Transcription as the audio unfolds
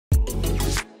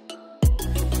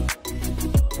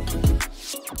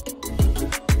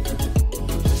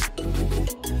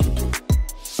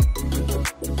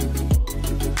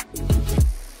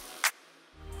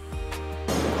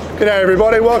G'day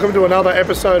everybody, welcome to another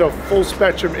episode of Full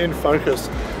Spectrum in Focus.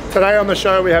 Today on the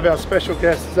show we have our special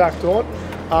guest Zac Daunt.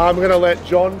 I'm going to let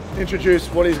John introduce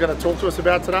what he's going to talk to us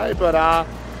about today, but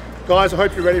guys, I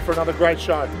hope you're ready for another great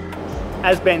show.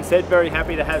 As Ben said, very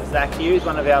happy to have Zac here. He's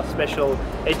one of our special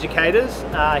educators.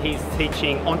 He's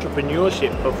teaching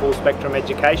entrepreneurship for Full Spectrum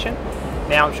Education.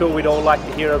 Now I'm sure we'd all like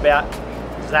to hear about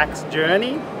Zac's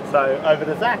journey, so over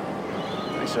to Zac.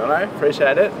 Thanks, Jono.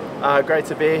 Appreciate it. Great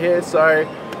to be here. So,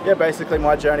 yeah, basically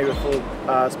my journey with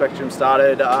Full Spectrum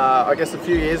started, I guess, a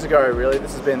few years ago, really.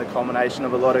 This has been the culmination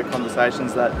of a lot of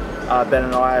conversations that Ben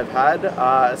and I have had,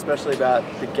 especially about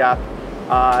the gap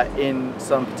in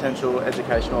some potential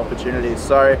educational opportunities.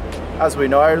 So, as we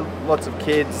know, lots of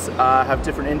kids have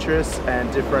different interests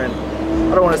and different,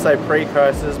 I don't want to say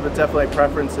precursors, but definitely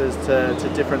preferences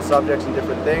to different subjects and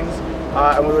different things.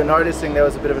 And we were noticing there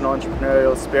was a bit of an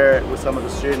entrepreneurial spirit with some of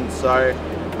the students. So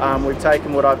we've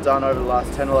taken what I've done over the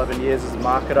last 10, 11 years as a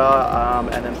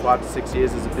marketer and then 5 to 6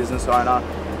 years as a business owner,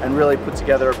 and really put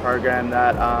together a program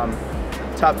that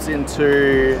taps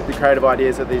into the creative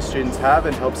ideas that these students have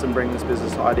and helps them bring this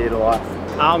business idea to life.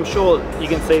 I'm sure you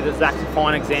can see that Zac's a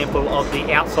fine example of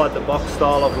the outside-the-box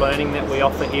style of learning that we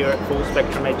offer here at Full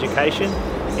Spectrum Education,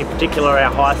 in particular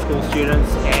our high school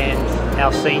students and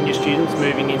our senior students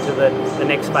moving into the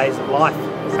next phase of life.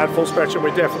 At Full Spectrum, we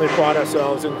definitely pride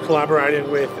ourselves in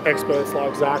collaborating with experts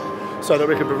like Zac so that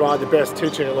we can provide the best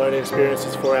teaching and learning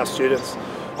experiences for our students.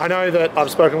 I know that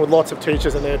I've spoken with lots of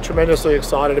teachers and they're tremendously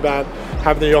excited about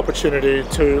having the opportunity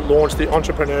to launch the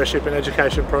Entrepreneurship and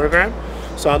Education Program.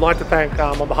 So I'd like to thank,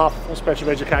 on behalf of Full Spectrum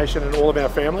Education and all of our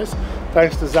families,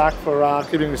 thanks to Zac for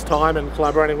giving this time and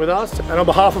collaborating with us. And on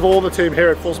behalf of all the team here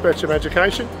at Full Spectrum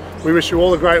Education, we wish you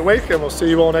all a great week and we'll see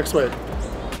you all next week.